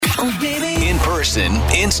Oh, baby. In person,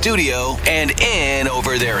 in studio, and in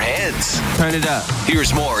over their heads. Turn it up.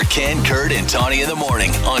 Here's more Ken, Kurt, and Tawny in the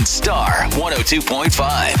morning on Star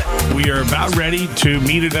 102.5. We are about ready to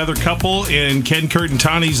meet another couple in Ken, Kurt, and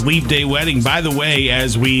Tawny's Leap Day wedding. By the way,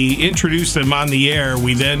 as we introduce them on the air,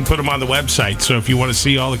 we then put them on the website. So if you want to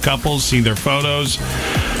see all the couples, see their photos,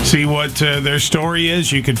 see what their story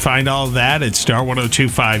is, you can find all of that at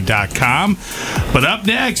star1025.com. But up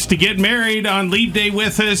next, to get married on Leap Day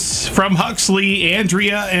with us from Huxley,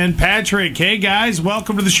 Andrea and Patrick. Hey, guys,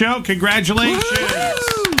 welcome to the show. Congratulations.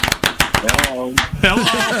 Hello. Hello.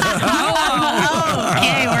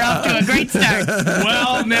 Okay, we're off to a great start.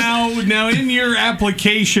 Well, now, in your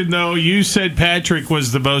application, though, you said Patrick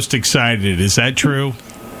was the most excited. Is that true?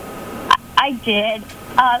 I did.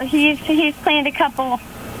 He's planned a couple.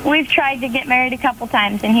 We've tried to get married a couple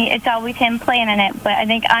times, and it's always him planning it. But I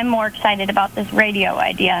think I'm more excited about this radio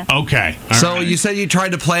idea. Okay. All So right. you said you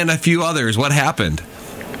tried to plan a few others. What happened?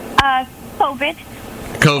 COVID.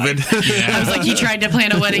 COVID. I was like, you tried to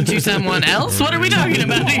plan a wedding to someone else? What are we talking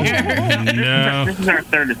about here? No. This is our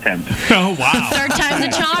third attempt. Oh, wow. Third time's a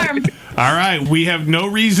charm. All right. We have no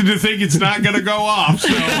reason to think it's not going to go off.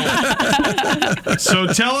 So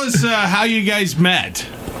tell us how you guys met.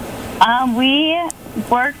 We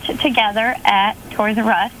worked together at Toys R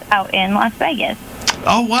Us out in Las Vegas.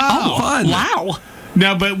 Oh, wow. Fun. Wow.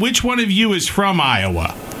 Now, but which one of you is from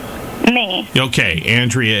Iowa? Me. Okay,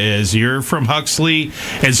 Andrea is. You're from Huxley,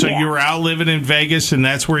 and so Yeah. you were out living in Vegas, and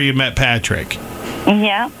that's where you met Patrick.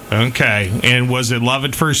 Yeah. Okay, and was it love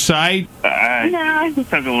at first sight? No. It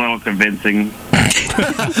took a little convincing.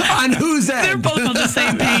 On whose They're end? both on the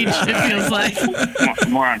same page, it feels like.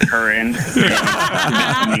 More on her end.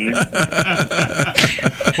 Me.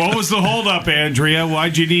 What was the holdup, Andrea?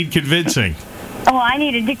 Why'd you need convincing? Oh, I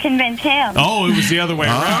needed to convince him. Oh, it was the other way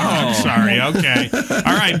around. I'm sorry. Okay.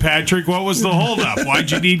 All right, Patrick, what was the holdup? Why'd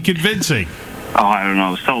you need convincing? Oh, I don't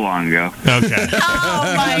know. So long ago. Okay.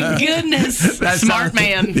 Oh, my goodness. Smart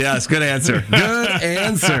man. Yes, good answer. Good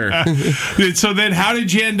answer. So then how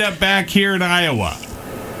did you end up back here in Iowa?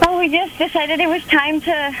 Well, we just decided it was time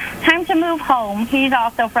to move home. He's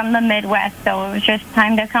also from the Midwest, so it was just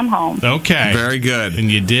time to come home. Okay. Very good. And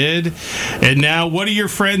you did. And now, what do your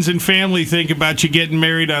friends and family think about you getting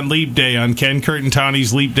married on Leap Day, on Ken, Kurt, and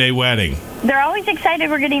Tawny's Leap Day wedding? They're always excited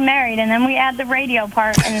we're getting married, and then we add the radio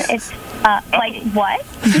part, and it's like, what?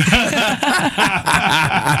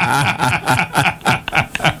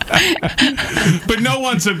 But no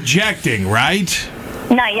one's objecting, right?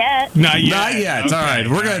 Not yet. Not yet. Not yet. Okay. All right.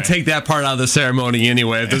 We're going to take that part out of the ceremony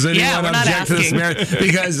anyway. If there's anyone we're not object to this asking. marriage,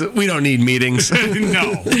 because we don't need meetings.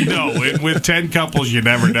 No. With 10 couples, you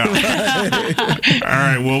never know. All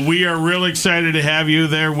right. Well, we are real excited to have you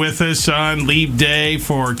there with us on Leap Day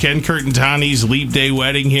for Ken, Kurt, and Tawny's Leap Day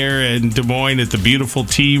wedding here in Des Moines at the beautiful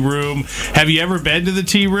Tea Room. Have you ever been to the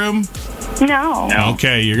Tea Room? No.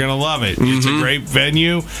 Okay, you're going to love it. It's a great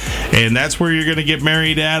venue, and that's where you're going to get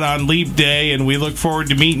married at on Leap Day, and we look forward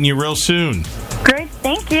to meeting you real soon. Great.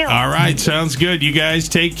 Thank you. All right, sounds good. You guys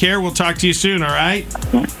take care. We'll talk to you soon, all right?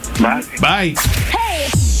 Bye. Bye.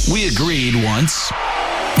 We agreed once,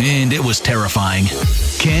 and it was terrifying.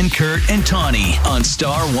 Ken, Kurt, and Tawny on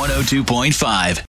Star 102.5.